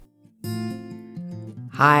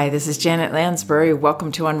Hi, this is Janet Lansbury.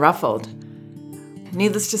 Welcome to Unruffled.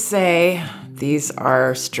 Needless to say, these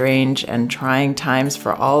are strange and trying times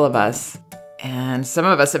for all of us. And some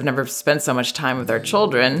of us have never spent so much time with our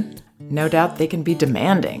children. No doubt they can be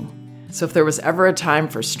demanding. So if there was ever a time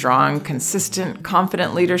for strong, consistent,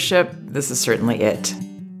 confident leadership, this is certainly it.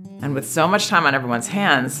 And with so much time on everyone's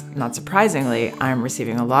hands, not surprisingly, I'm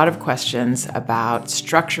receiving a lot of questions about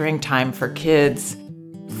structuring time for kids,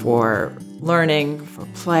 for learning, for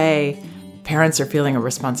play. Parents are feeling a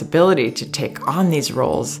responsibility to take on these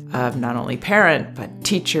roles of not only parent, but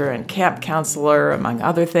teacher and camp counselor, among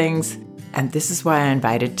other things. And this is why I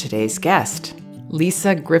invited today's guest,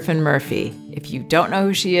 Lisa Griffin Murphy. If you don't know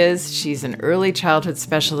who she is, she's an early childhood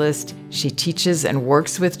specialist. She teaches and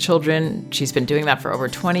works with children. She's been doing that for over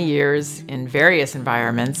 20 years in various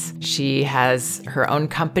environments. She has her own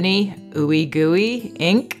company, Ooey Gooey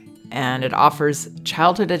Inc., and it offers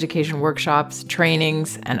childhood education workshops,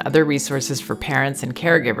 trainings, and other resources for parents and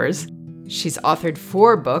caregivers. She's authored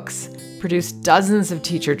 4 books, produced dozens of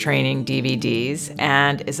teacher training DVDs,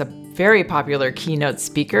 and is a very popular keynote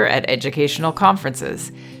speaker at educational conferences.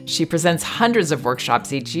 She presents hundreds of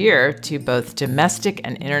workshops each year to both domestic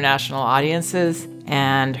and international audiences,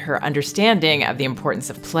 and her understanding of the importance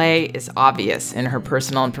of play is obvious in her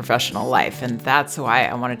personal and professional life, and that's why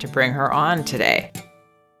I wanted to bring her on today.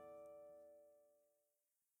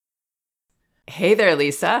 Hey there,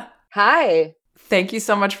 Lisa. Hi. Thank you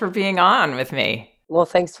so much for being on with me. Well,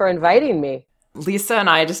 thanks for inviting me. Lisa and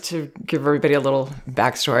I, just to give everybody a little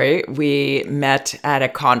backstory, we met at a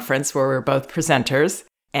conference where we were both presenters,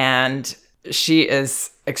 and she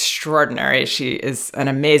is extraordinary. She is an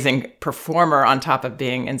amazing performer on top of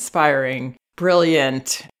being inspiring,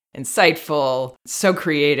 brilliant, insightful, so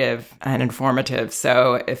creative and informative.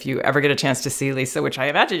 So if you ever get a chance to see Lisa, which I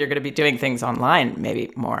imagine you're going to be doing things online,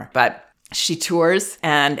 maybe more, but she tours.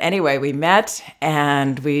 And anyway, we met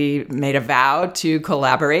and we made a vow to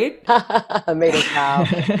collaborate. Made a vow.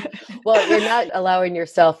 Well, you're not allowing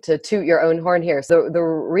yourself to toot your own horn here. So the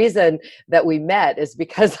reason that we met is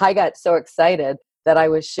because I got so excited that I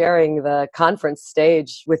was sharing the conference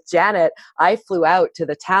stage with Janet. I flew out to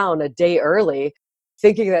the town a day early,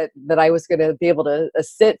 thinking that I was going to be able to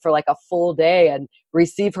sit for like a full day and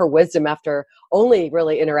receive her wisdom after only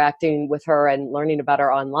really interacting with her and learning about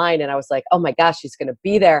her online. And I was like, oh my gosh, she's going to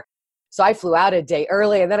be there. So I flew out a day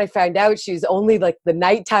early, and then I found out she's only like the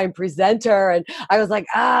nighttime presenter. And I was like,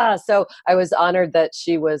 so I was honored that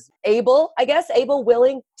she was able,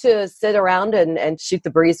 willing to sit around and shoot the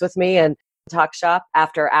breeze with me and talk shop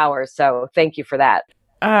after hours. So thank you for that.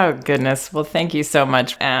 Oh, goodness. Well, thank you so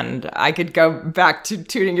much. And I could go back to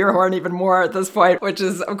tooting your horn even more at this point, which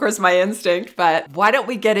is, of course, my instinct. But why don't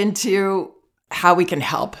we get into how we can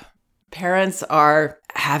help? Parents are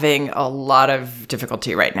having a lot of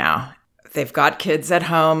difficulty right now. They've got kids at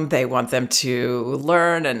home. They want them to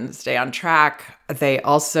learn and stay on track. They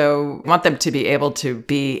also want them to be able to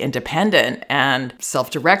be independent and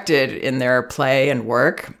self-directed in their play and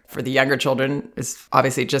work. For the younger children, it's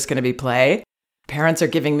obviously just going to be play. Parents are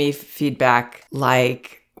giving me feedback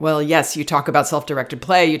like, well, yes, you talk about self-directed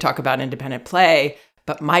play, you talk about independent play,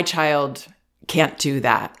 but my child can't do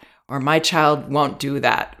that, or my child won't do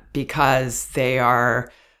that because they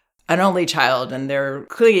are an only child and they're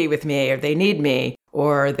clingy with me, or they need me,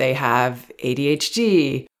 or they have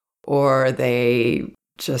ADHD, or they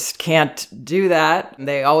just can't do that.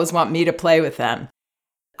 They always want me to play with them.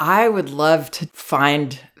 I would love to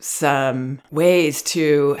find some ways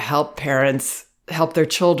to help parents help their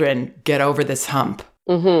children get over this hump.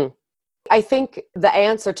 Mm-hmm. I think the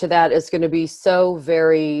answer to that is going to be so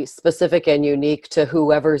very specific and unique to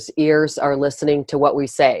whoever's ears are listening to what we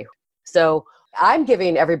say. So I'm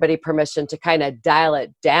giving everybody permission to kind of dial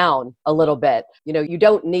it down a little bit. You know, you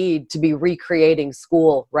don't need to be recreating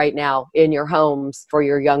school right now in your homes for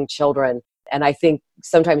your young children. And I think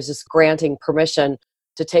sometimes just granting permission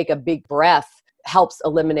to take a big breath helps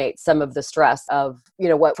eliminate some of the stress of,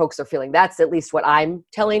 what folks are feeling. That's at least what I'm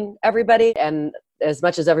telling everybody. And as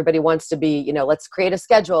much as everybody wants to be, let's create a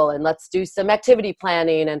schedule and let's do some activity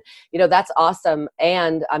planning. And, that's awesome.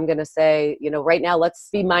 And I'm going to say, right now, let's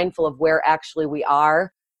be mindful of where actually we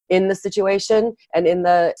are in the situation and in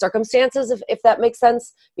the circumstances, if that makes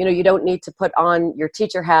sense. You don't need to put on your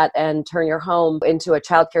teacher hat and turn your home into a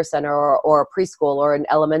childcare center or a preschool or an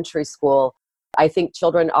elementary school. I think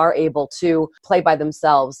children are able to play by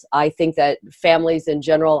themselves. I think that families in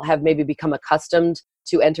general have maybe become accustomed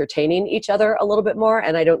to entertaining each other a little bit more.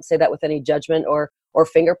 And I don't say that with any judgment or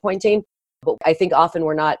finger pointing. But I think often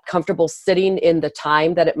we're not comfortable sitting in the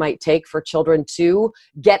time that it might take for children to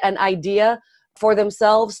get an idea for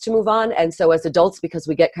themselves to move on. And so as adults, because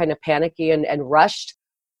we get kind of panicky and rushed,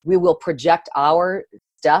 we will project our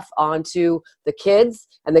stuff onto the kids.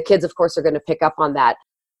 And the kids, of course, are going to pick up on that.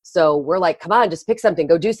 So we're like, come on, just pick something,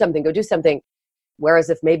 go do something, go do something. Whereas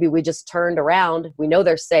if maybe we just turned around, we know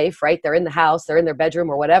they're safe, right? They're in the house, they're in their bedroom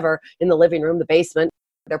or whatever, in the living room, the basement.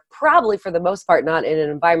 They're probably, for the most part, not in an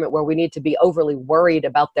environment where we need to be overly worried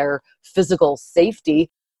about their physical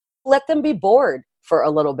safety. Let them be bored for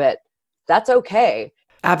a little bit. That's okay.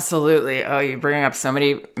 Absolutely. Oh, you bring up so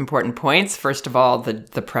many important points. First of all,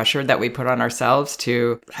 the pressure that we put on ourselves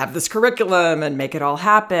to have this curriculum and make it all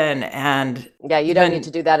happen. And yeah, you don't need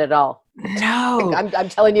to do that at all. No. I'm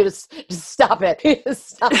telling you to stop it.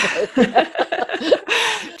 Stop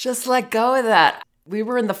it. Just let go of that. We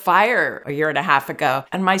were in the fire a year and a half ago,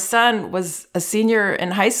 and my son was a senior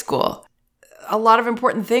in high school. A lot of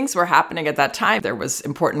important things were happening at that time. There was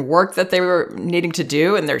important work that they were needing to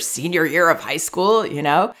do in their senior year of high school, you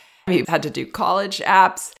know. He had to do college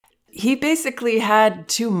apps. He basically had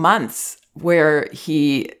 2 months where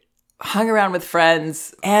he hung around with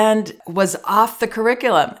friends and was off the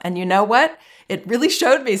curriculum. And you know what? It really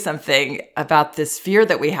showed me something about this fear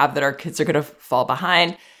that we have that our kids are going to fall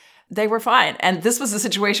behind. They were fine. And this was a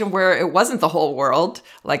situation where it wasn't the whole world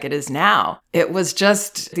like it is now. It was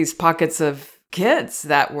just these pockets of kids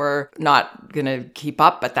that were not going to keep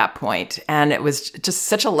up at that point. And it was just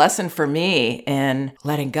such a lesson for me in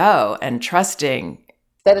letting go and trusting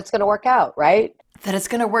that it's going to work out, right? That it's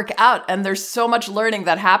going to work out. And there's so much learning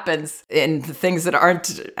that happens in the things that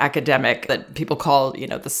aren't academic that people call, you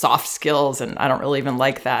know, the soft skills. And I don't really even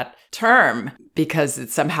like that term because it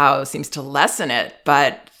somehow seems to lessen it.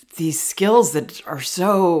 But these skills that are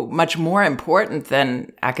so much more important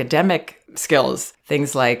than academic skills,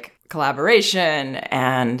 things like collaboration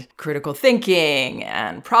and critical thinking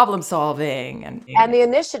and problem solving and the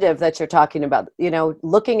initiative that you're talking about, you know,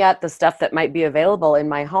 looking at the stuff that might be available in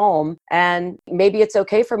my home, and maybe it's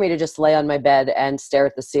okay for me to just lay on my bed and stare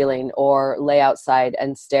at the ceiling or lay outside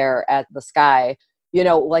and stare at the sky. You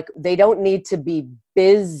know, like they don't need to be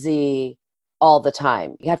busy all the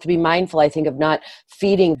time. You have to be mindful, I think, of not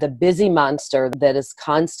feeding the busy monster that is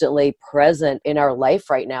constantly present in our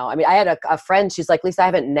life right now. I mean, I had a friend, she's like, Lisa, I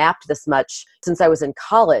haven't napped this much since I was in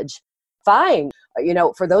college. Fine. You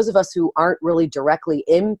know, for those of us who aren't really directly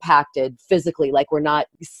impacted physically, like we're not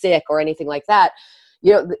sick or anything like that,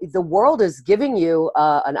 you know, the world is giving you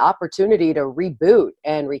an opportunity to reboot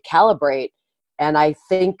and recalibrate. And I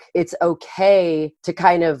think it's okay to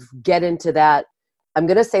kind of get into that. I'm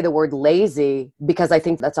going to say the word lazy because I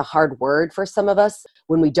think that's a hard word for some of us.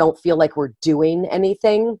 When we don't feel like we're doing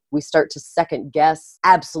anything, we start to second guess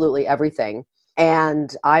absolutely everything.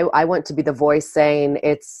 And I want to be the voice saying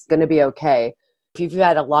it's going to be okay. If you've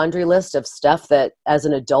had a laundry list of stuff that as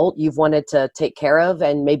an adult you've wanted to take care of,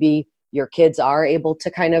 and maybe your kids are able to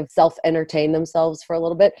kind of self-entertain themselves for a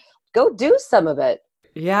little bit, go do some of it.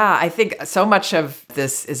 Yeah, I think so much of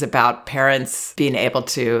this is about parents being able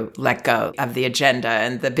to let go of the agenda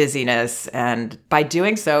and the busyness. And by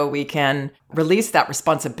doing so, we can release that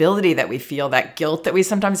responsibility that we feel, that guilt that we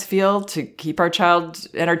sometimes feel to keep our child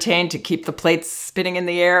entertained, to keep the plates spinning in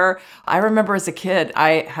the air. I remember as a kid,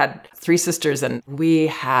 I had 3 sisters and we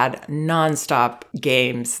had nonstop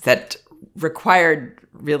games that required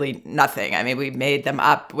really nothing. I mean, we made them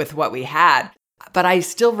up with what we had. But I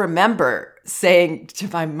still remember saying to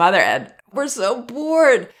my mother, and we're so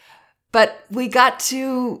bored, but we got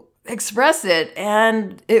to express it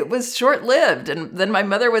and it was short-lived. And then my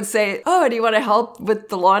mother would say, oh, do you want to help with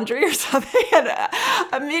the laundry or something? And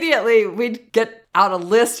immediately we'd get out a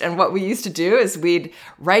list. And what we used to do is we'd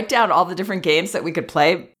write down all the different games that we could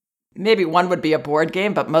play. Maybe one would be a board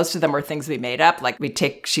game, but most of them were things we made up. Like we'd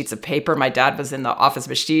take sheets of paper. My dad was in the office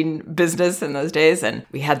machine business in those days. And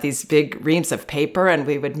we had these big reams of paper and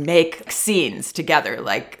we would make scenes together,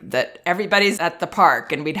 like that everybody's at the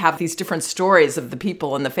park. And we'd have these different stories of the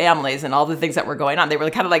people and the families and all the things that were going on. They were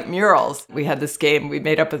kind of like murals. We had this game we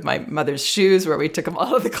made up with my mother's shoes where we took them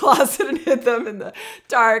out of the closet and hid them in the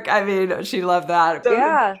dark. I mean, she loved that.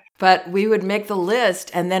 Yeah. But we would make the list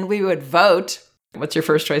and then we would vote. What's your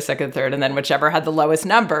first choice, second, third? And then whichever had the lowest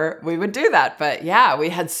number, we would do that. But yeah, we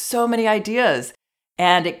had so many ideas.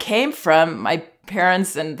 And it came from my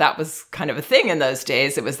parents, and that was kind of a thing in those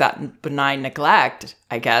days. It was that benign neglect,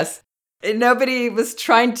 I guess. And nobody was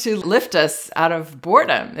trying to lift us out of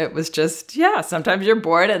boredom. It was just, yeah, sometimes you're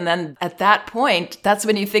bored. And then at that point, that's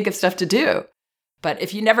when you think of stuff to do. But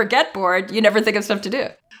if you never get bored, you never think of stuff to do.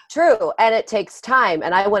 True. And it takes time.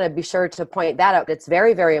 And I want to be sure to point that out. It's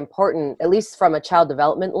very, very important, at least from a child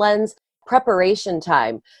development lens, preparation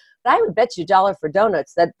time. I would bet you dollar for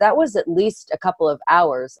donuts that that was at least a couple of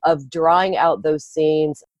hours of drawing out those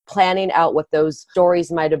scenes, planning out what those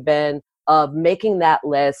stories might have been, of making that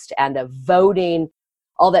list and of voting,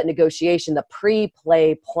 all that negotiation, the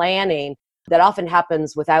pre-play planning that often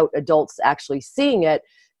happens without adults actually seeing it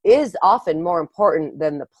is often more important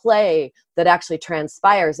than the play that actually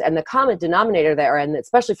transpires. And the common denominator there, and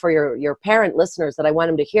especially for your parent listeners that I want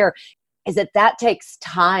them to hear, is that that takes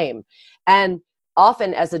time. And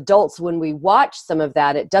often as adults, when we watch some of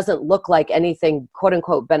that, it doesn't look like anything quote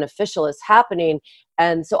unquote beneficial is happening.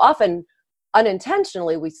 And so often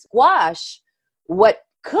unintentionally we squash what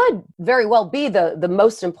could very well be the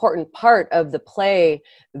most important part of the play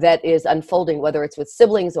that is unfolding, whether it's with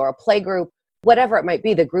siblings or a play group, whatever it might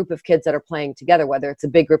be, the group of kids that are playing together, whether it's a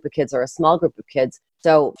big group of kids or a small group of kids.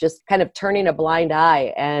 So just kind of turning a blind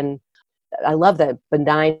eye. And I love that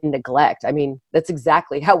benign neglect. I mean, that's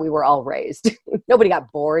exactly how we were all raised. Nobody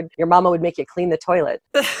got bored. Your mama would make you clean the toilet.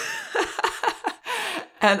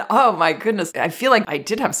 And oh my goodness, I feel like I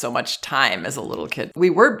did have so much time as a little kid.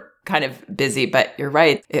 We were kind of busy, but you're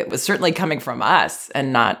right. It was certainly coming from us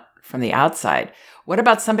and not from the outside. What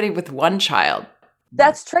about somebody with one child?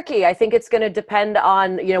 That's tricky. I think it's going to depend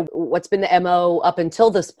on, what's been the MO up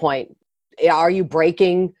until this point. Are you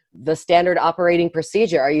breaking the standard operating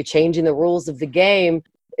procedure? Are you changing the rules of the game?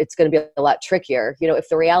 It's going to be a lot trickier. If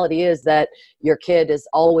the reality is that your kid is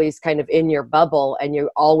always kind of in your bubble and you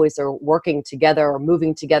always are working together or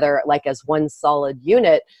moving together like as one solid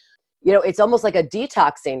unit, it's almost like a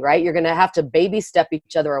detoxing, right? You're going to have to baby step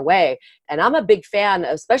each other away. And I'm a big fan,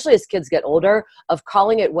 especially as kids get older, of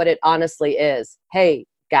calling it what it honestly is. Hey,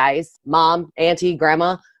 guys, mom, auntie,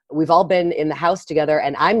 grandma, we've all been in the house together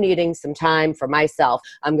and I'm needing some time for myself.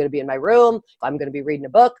 I'm going to be in my room. I'm going to be reading a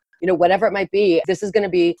book, whatever it might be. This is going to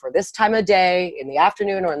be for this time of day, in the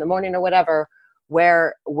afternoon or in the morning or whatever,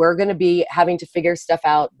 where we're going to be having to figure stuff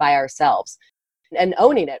out by ourselves. And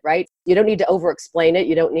owning it, right? You don't need to over-explain it.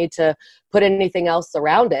 You don't need to put anything else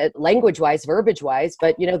around it, language-wise, verbiage-wise,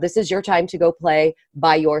 but this is your time to go play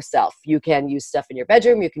by yourself. You can use stuff in your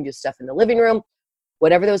bedroom, you can use stuff in the living room,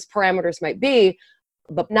 whatever those parameters might be,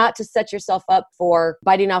 but not to set yourself up for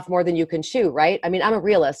biting off more than you can chew, right? I mean, I'm a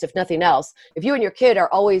realist, if nothing else. If you and your kid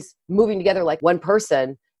are always moving together like one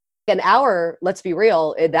person, an hour, let's be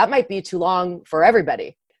real, that might be too long for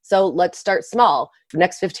everybody. So let's start small,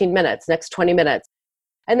 next 15 minutes, next 20 minutes.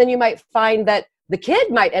 And then you might find that the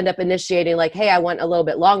kid might end up initiating like, hey, I want a little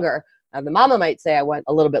bit longer. The mama might say, I want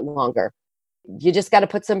a little bit longer. You just got to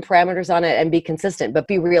put some parameters on it and be consistent, but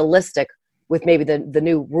be realistic with maybe the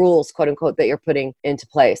new rules, quote unquote, that you're putting into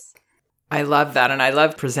place. I love that. And I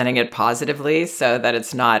love presenting it positively so that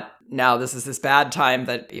it's not, now this is this bad time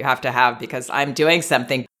that you have to have because I'm doing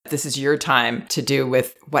something. This is your time to do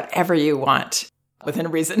with whatever you want.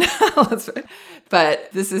 Within reason.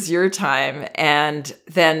 But this is your time. And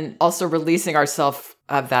then also releasing ourselves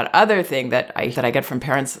of that other thing that I get from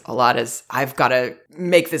parents a lot is I've got to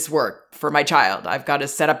make this work for my child. I've got to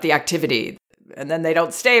set up the activity and then they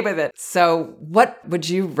don't stay with it. So what would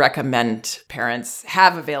you recommend parents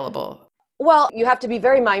have available? Well, you have to be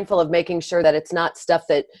very mindful of making sure that it's not stuff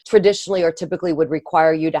that traditionally or typically would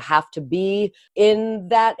require you to have to be in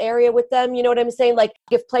that area with them. You know what I'm saying? Like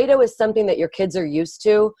if Play-Doh is something that your kids are used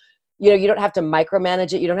to, you don't have to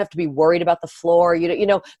micromanage it. You don't have to be worried about the floor.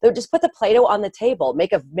 They'll just put the Play-Doh on the table,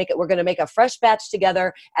 make it. We're going to make a fresh batch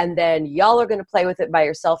together. And then y'all are going to play with it by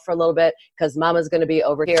yourself for a little bit because mama's going to be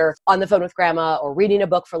over here on the phone with grandma or reading a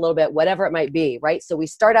book for a little bit, whatever it might be. Right. So we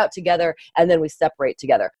start out together and then we separate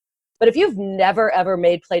together. But if you've never, ever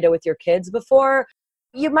made Play-Doh with your kids before,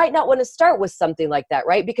 you might not want to start with something like that,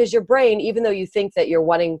 right? Because your brain, even though you think that you're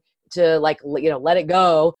wanting to let it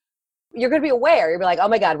go, you're going to be aware. You'll be like, oh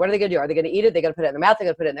my God, what are they going to do? Are they going to eat it? They're going to put it in their mouth? They're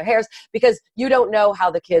going to put it in their hairs? Because you don't know how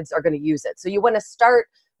the kids are going to use it. So you want to start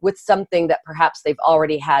with something that perhaps they've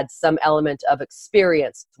already had some element of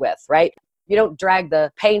experience with, right? You don't drag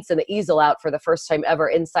the paints and the easel out for the first time ever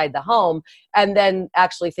inside the home and then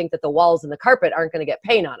actually think that the walls and the carpet aren't going to get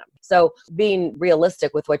paint on them. So being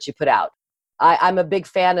realistic with what you put out. I'm a big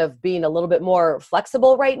fan of being a little bit more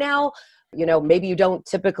flexible right now. Maybe you don't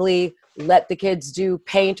typically let the kids do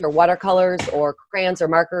paint or watercolors or crayons or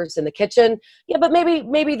markers in the kitchen. Yeah, but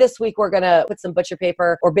maybe this week we're going to put some butcher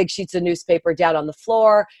paper or big sheets of newspaper down on the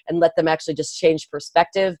floor and let them actually just change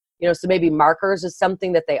perspective. So maybe markers is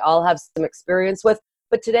something that they all have some experience with.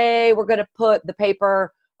 But today we're going to put the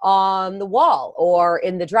paper on the wall or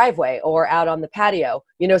in the driveway or out on the patio.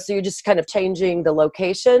 So you're just kind of changing the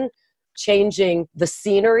location, changing the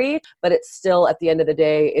scenery, but it's still, at the end of the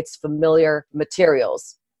day, it's familiar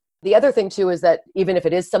materials. The other thing too is that even if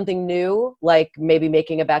it is something new, like maybe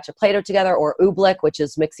making a batch of Play-Doh together or oobleck, which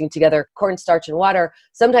is mixing together cornstarch and water,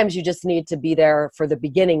 sometimes you just need to be there for the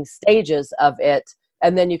beginning stages of it,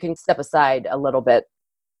 and then you can step aside a little bit.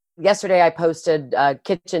 Yesterday, I posted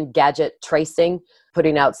kitchen gadget tracing,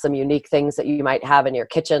 putting out some unique things that you might have in your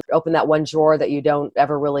kitchen. Open that one drawer that you don't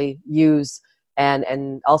ever really use,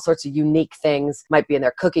 and all sorts of unique things might be in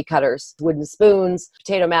there. Cookie cutters, wooden spoons,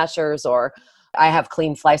 potato mashers, or I have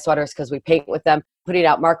clean fly sweaters because we paint with them, putting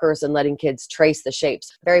out markers and letting kids trace the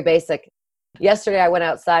shapes. Very basic. Yesterday, I went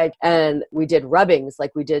outside and we did rubbings,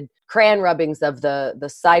 like we did crayon rubbings of the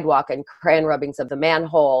sidewalk and crayon rubbings of the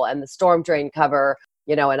manhole and the storm drain cover,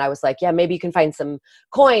 and I was like, yeah, maybe you can find some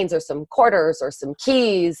coins or some quarters or some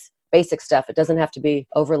keys, basic stuff. It doesn't have to be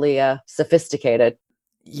overly sophisticated.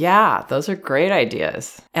 Yeah, those are great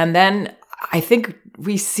ideas. And then I think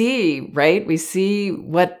we see, right? We see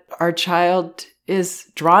what our child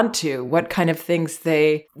is drawn to, what kind of things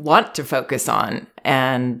they want to focus on,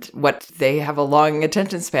 and what they have a long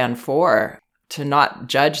attention span for, to not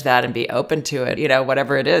judge that and be open to it,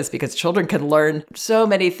 whatever it is, because children can learn so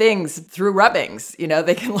many things through rubbings.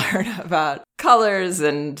 They can learn about colors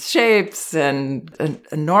and shapes and an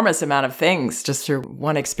enormous amount of things just through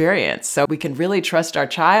one experience. So we can really trust our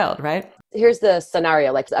child, right? Here's the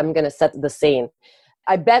scenario, like I'm going to set the scene.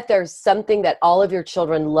 I bet there's something that all of your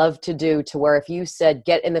children love to do, to where if you said,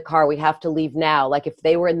 get in the car, we have to leave now. Like if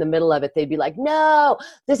they were in the middle of it, they'd be like, no,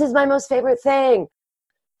 this is my most favorite thing.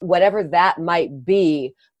 Whatever that might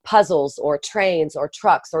be, puzzles or trains or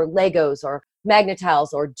trucks or Legos or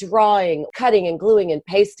Magna-Tiles or drawing, cutting and gluing and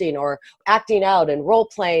pasting or acting out and role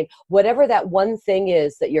playing, whatever that one thing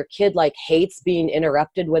is that your kid hates being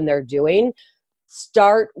interrupted when they're doing,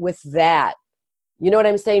 start with that. You know what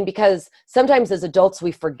I'm saying? Because sometimes as adults,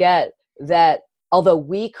 we forget that although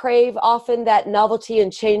we crave often that novelty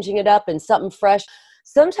and changing it up and something fresh,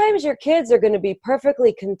 sometimes your kids are going to be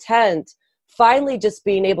perfectly content finally just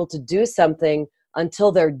being able to do something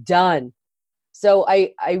until they're done. So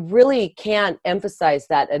I really can't emphasize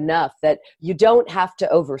that enough, that you don't have to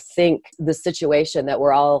overthink the situation that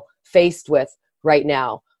we're all faced with right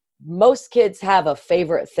now. Most kids have a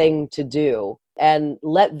favorite thing to do, and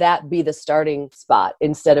let that be the starting spot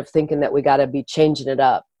instead of thinking that we got to be changing it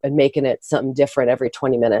up and making it something different every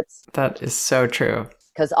 20 minutes. That is so true.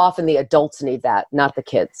 Because often the adults need that, not the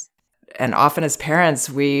kids. And often as parents,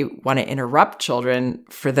 we want to interrupt children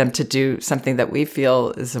for them to do something that we feel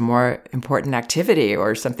is a more important activity,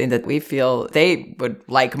 or something that we feel they would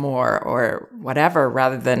like more, or whatever,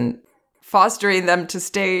 rather than fostering them to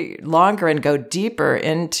stay longer and go deeper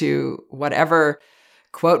into whatever,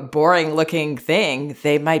 quote, boring looking thing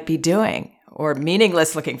they might be doing, or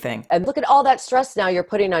meaningless looking thing. And look at all that stress now you're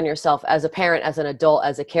putting on yourself as a parent, as an adult,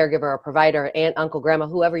 as a caregiver, a provider, aunt, uncle, grandma,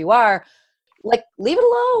 whoever you are. Leave it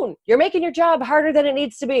alone. You're making your job harder than it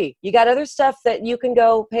needs to be. You got other stuff that you can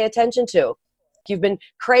go pay attention to. You've been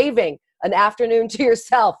craving an afternoon to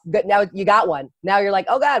yourself, but now you got one. Now you're like,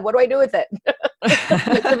 oh God, what do I do with it?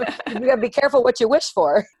 You got to be careful what you wish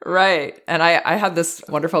for. Right. And I had this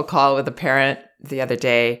wonderful call with a parent the other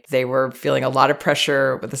day. They were feeling a lot of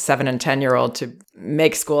pressure with a 7 and 10-year-old to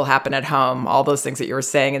make school happen at home, all those things that you were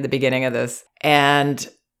saying in the beginning of this. And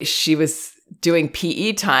she was doing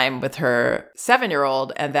PE time with her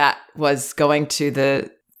 7-year-old, and that was going to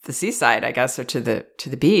the seaside, I guess, or to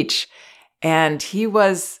the beach. And he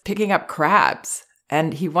was picking up crabs,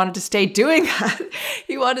 and he wanted to stay doing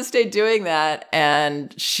that.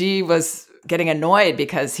 And she was getting annoyed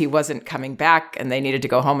because he wasn't coming back, and they needed to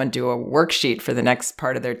go home and do a worksheet for the next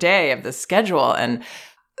part of their day of the schedule. And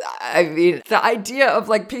I mean, the idea of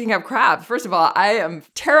picking up crabs, first of all, I am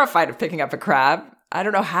terrified of picking up a crab. I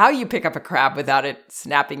don't know how you pick up a crab without it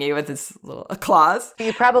snapping you with its little claws.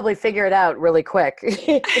 You probably figure it out really quick.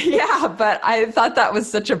 Yeah, but I thought that was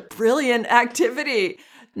such a brilliant activity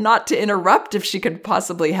not to interrupt if she could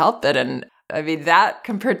possibly help it. And I mean, that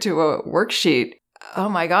compared to a worksheet, oh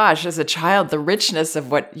my gosh, as a child, the richness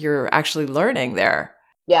of what you're actually learning there.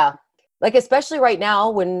 Yeah. Especially right now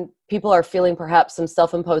when people are feeling perhaps some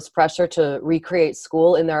self-imposed pressure to recreate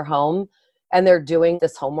school in their home, and they're doing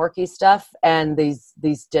this homeworky stuff and these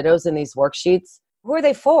dittos and these worksheets. Who are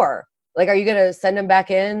they for? Are you going to send them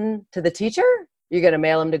back in to the teacher? You're going to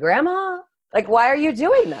mail them to grandma? Why are you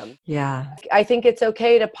doing them? Yeah. I think it's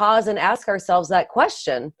okay to pause and ask ourselves that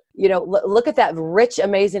question. Look at that rich,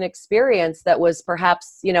 amazing experience that was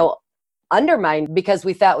perhaps, undermined because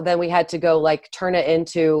we thought then we had to go turn it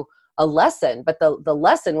into a lesson. But the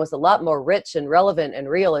lesson was a lot more rich and relevant and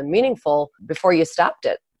real and meaningful before you stopped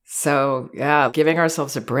it. So, yeah, giving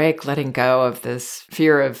ourselves a break, letting go of this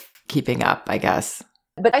fear of keeping up, I guess.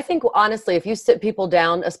 But I think honestly, if you sit people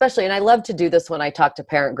down, especially, and I love to do this when I talk to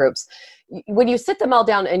parent groups, when you sit them all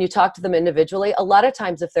down and you talk to them individually, a lot of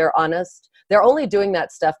times if they're honest, they're only doing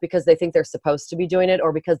that stuff because they think they're supposed to be doing it,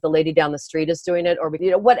 or because the lady down the street is doing it, or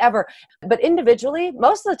whatever. But individually,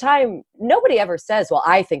 most of the time, nobody ever says, well,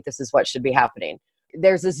 I think this is what should be happening.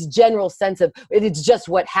 There's this general sense of it's just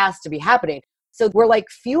what has to be happening. So we're like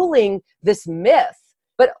fueling this myth.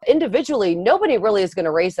 But individually, nobody really is going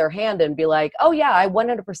to raise their hand and be like, oh yeah, I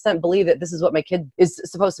 100% believe that this is what my kid is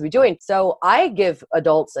supposed to be doing. So I give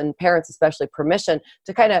adults and parents especially permission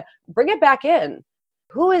to kind of bring it back in.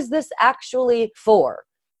 Who is this actually for?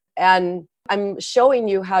 And I'm showing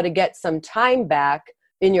you how to get some time back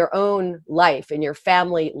in your own life, in your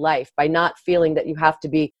family life, by not feeling that you have to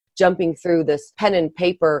be jumping through this pen and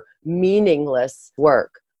paper meaningless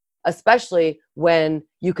work. Especially when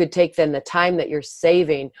you could take then the time that you're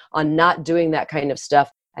saving on not doing that kind of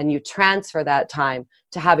stuff, and you transfer that time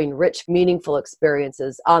to having rich, meaningful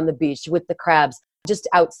experiences on the beach with the crabs, just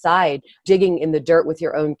outside, digging in the dirt with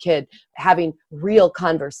your own kid, having real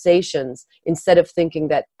conversations, instead of thinking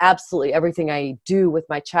that absolutely everything I do with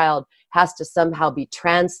my child has to somehow be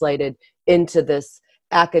translated into this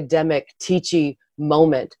academic, teachy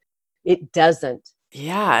moment. It doesn't.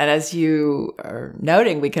 Yeah. And as you are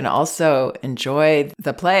noting, we can also enjoy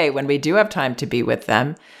the play when we do have time to be with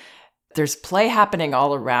them. There's play happening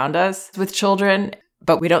all around us with children,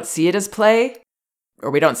 but we don't see it as play, or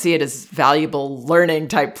we don't see it as valuable learning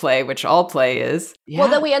type play, which all play is. Yeah. Well,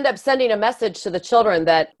 then we end up sending a message to the children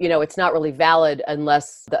that, it's not really valid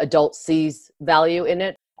unless the adult sees value in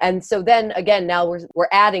it. And so then again, now we're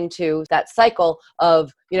adding to that cycle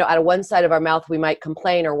of, out of one side of our mouth, we might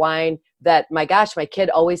complain or whine that, my gosh, my kid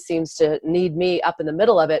always seems to need me up in the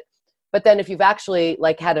middle of it. But then if you've actually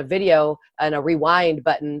had a video and a rewind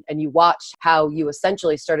button, and you watch how you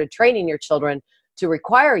essentially started training your children to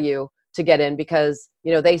require you to get in because,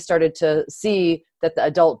 they started to see that the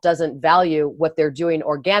adult doesn't value what they're doing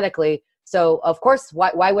organically. So of course,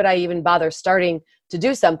 why would I even bother starting to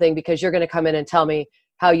do something, because you're going to come in and tell me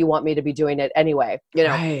how you want me to be doing it anyway.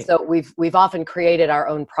 Right. So we've often created our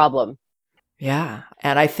own problem. Yeah.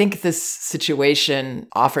 And I think this situation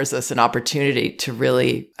offers us an opportunity to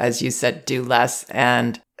really, as you said, do less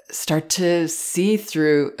and start to see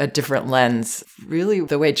through a different lens, really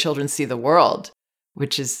the way children see the world,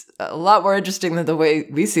 which is a lot more interesting than the way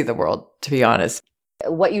we see the world, to be honest.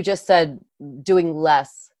 What you just said, doing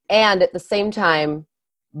less, and at the same time,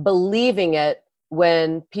 believing it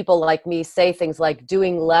when people like me say things like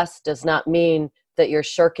doing less does not mean that you're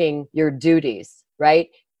shirking your duties, right?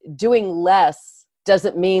 Doing less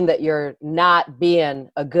doesn't mean that you're not being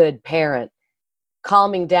a good parent.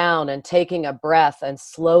 Calming down and taking a breath and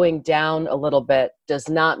slowing down a little bit does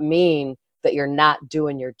not mean that you're not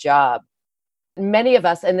doing your job. Many of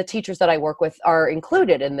us, and the teachers that I work with are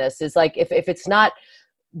included in this, is like, if it's not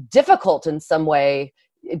difficult in some way,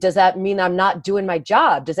 does that mean I'm not doing my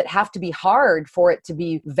job? Does it have to be hard for it to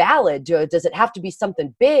be valid? Does it have to be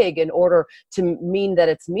something big in order to mean that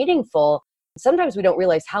it's meaningful? Sometimes we don't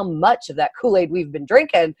realize how much of that Kool-Aid we've been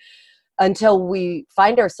drinking until we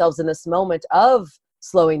find ourselves in this moment of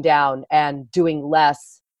slowing down and doing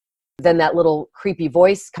less. Then that little creepy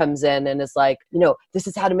voice comes in and is like, this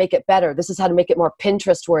is how to make it better. This is how to make it more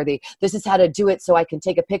Pinterest worthy. This is how to do it so I can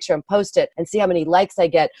take a picture and post it and see how many likes I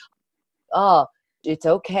get. Oh, it's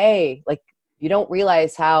okay. You don't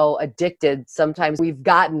realize how addicted sometimes we've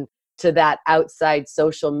gotten to that outside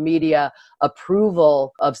social media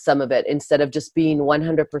approval of some of it, instead of just being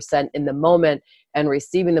 100% in the moment and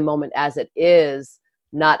receiving the moment as it is,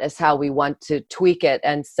 not as how we want to tweak it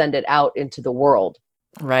and send it out into the world.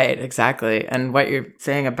 Right, exactly. And what you're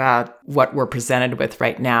saying about what we're presented with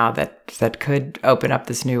right now that could open up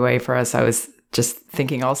this new way for us. I was just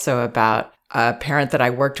thinking also about a parent that I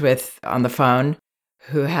worked with on the phone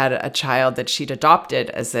who had a child that she'd adopted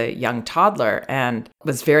as a young toddler and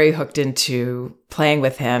was very hooked into playing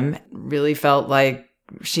with him, really felt like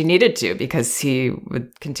she needed to because he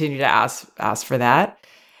would continue to ask for that.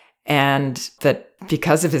 And that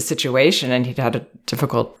because of his situation, and he'd had a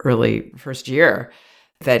difficult early first year,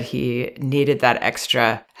 that he needed that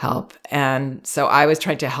extra help. And so I was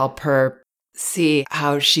trying to help her see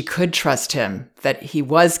how she could trust him, that he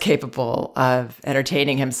was capable of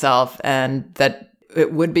entertaining himself and that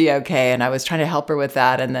it would be okay. And I was trying to help her with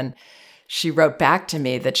that. And then she wrote back to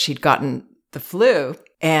me that she'd gotten the flu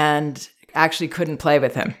and actually couldn't play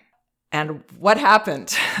with him. And what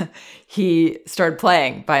happened? He started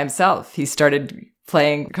playing by himself. He started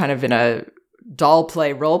playing kind of in a doll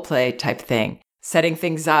play, role play type thing, setting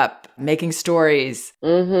things up, making stories.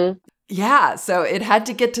 Mm-hmm. Yeah. So it had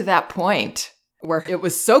to get to that point where it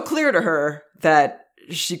was so clear to her that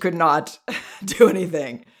she could not do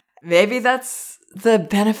anything. Maybe that's the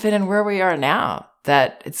benefit in where we are now,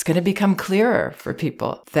 that it's going to become clearer for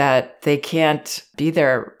people that they can't be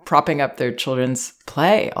there propping up their children's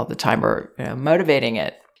play all the time or motivating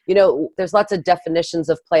it. There's lots of definitions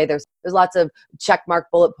of play. There's lots of check mark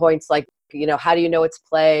bullet points like, how do you know it's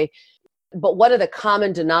play? But one of the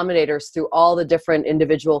common denominators through all the different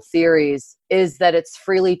individual theories is that it's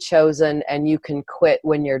freely chosen and you can quit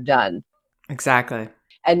when you're done. Exactly.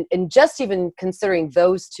 And just even considering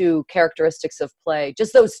those two characteristics of play,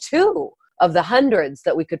 just those two of the hundreds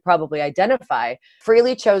that we could probably identify,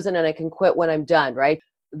 freely chosen and I can quit when I'm done, right?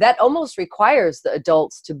 That almost requires the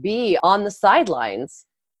adults to be on the sidelines.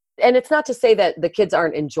 And it's not to say that the kids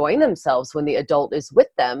aren't enjoying themselves when the adult is with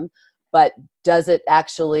them, but does it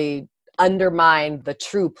actually undermine the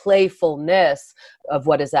true playfulness of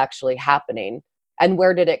what is actually happening? And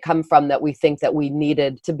where did it come from that we think that we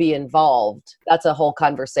needed to be involved? That's a whole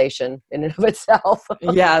conversation in and of itself.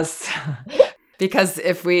 Yes. Because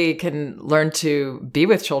if we can learn to be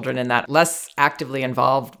with children in that less actively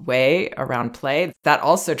involved way around play, that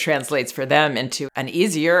also translates for them into an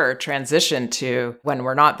easier transition to when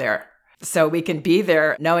we're not there. So we can be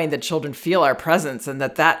there knowing that children feel our presence, and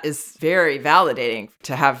that is very validating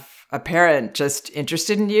to have a parent just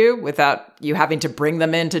interested in you without you having to bring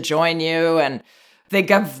them in to join you and think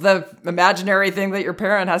of the imaginary thing that your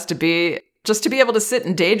parent has to be. Just to be able to sit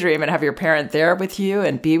and daydream and have your parent there with you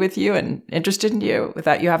and be with you and interested in you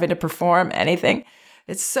without you having to perform anything.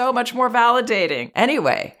 It's so much more validating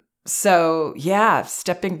anyway. So yeah,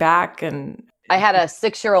 stepping back. And I had a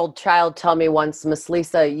 6-year-old child tell me once, Miss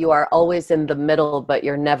Lisa, you are always in the middle, but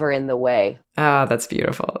you're never in the way. Oh, that's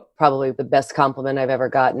beautiful. Probably the best compliment I've ever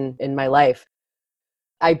gotten in my life.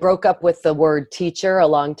 I broke up with the word teacher a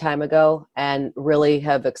long time ago and really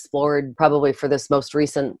have explored, probably for this most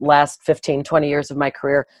recent last 15, 20 years of my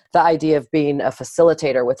career, the idea of being a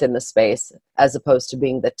facilitator within the space as opposed to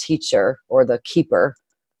being the teacher or the keeper.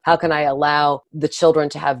 How can I allow the children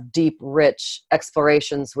to have deep, rich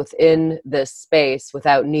explorations within this space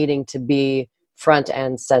without needing to be front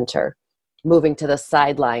and center, moving to the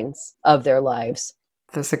sidelines of their lives?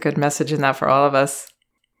 There's a good message in that for all of us.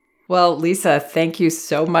 Well, Lisa, thank you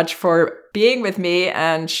so much for being with me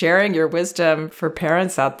and sharing your wisdom for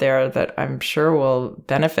parents out there that I'm sure will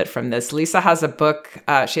benefit from this. Lisa has a book.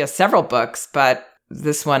 She has several books, but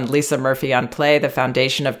this one, Lisa Murphy on Play, The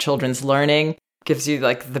Foundation of Children's Learning, gives you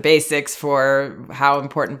like the basics for how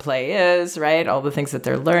important play is, right? All the things that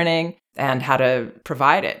they're learning and how to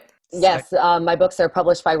provide it. Yes, my books are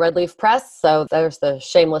published by Red Leaf Press. So there's the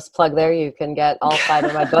shameless plug there. You can get all 5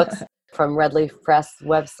 of my books from Red Leaf Press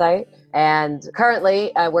website. And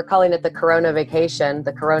currently, we're calling it the Corona Vacation,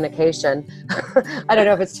 the Coronacation. I don't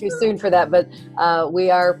know if it's too soon for that, but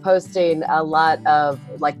we are posting a lot of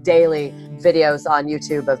like daily videos on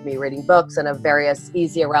YouTube of me reading books and of various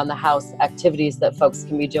easy around the house activities that folks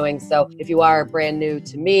can be doing. So if you are brand new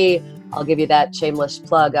to me, I'll give you that shameless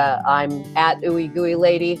plug. I'm at Ooey Gooey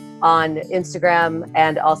Lady on Instagram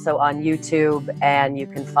and also on YouTube, and you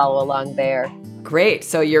can follow along there. Great.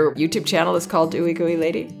 So your YouTube channel is called Ooey Gooey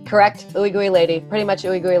Lady? Correct. Ooey Gooey Lady. Pretty much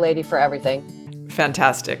Ooey Gooey Lady for everything.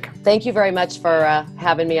 Fantastic. Thank you very much for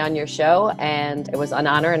having me on your show. And it was an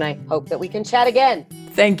honor, and I hope that we can chat again.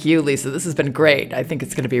 Thank you, Lisa. This has been great. I think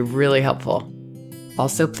it's going to be really helpful.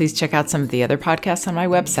 Also, please check out some of the other podcasts on my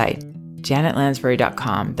website,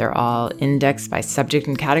 janetlansbury.com. They're all indexed by subject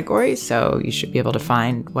and category, so you should be able to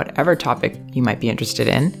find whatever topic you might be interested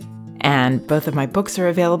in. And both of my books are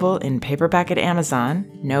available in paperback at Amazon: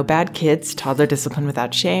 No Bad Kids, Toddler Discipline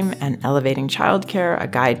Without Shame, and Elevating Childcare, A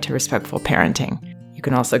Guide to Respectful Parenting. You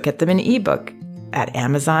can also get them in ebook at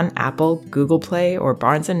Amazon, Apple, Google Play, or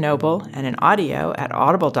Barnes & Noble, and in audio at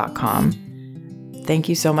audible.com. Thank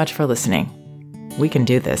you so much for listening. We can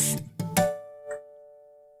do this.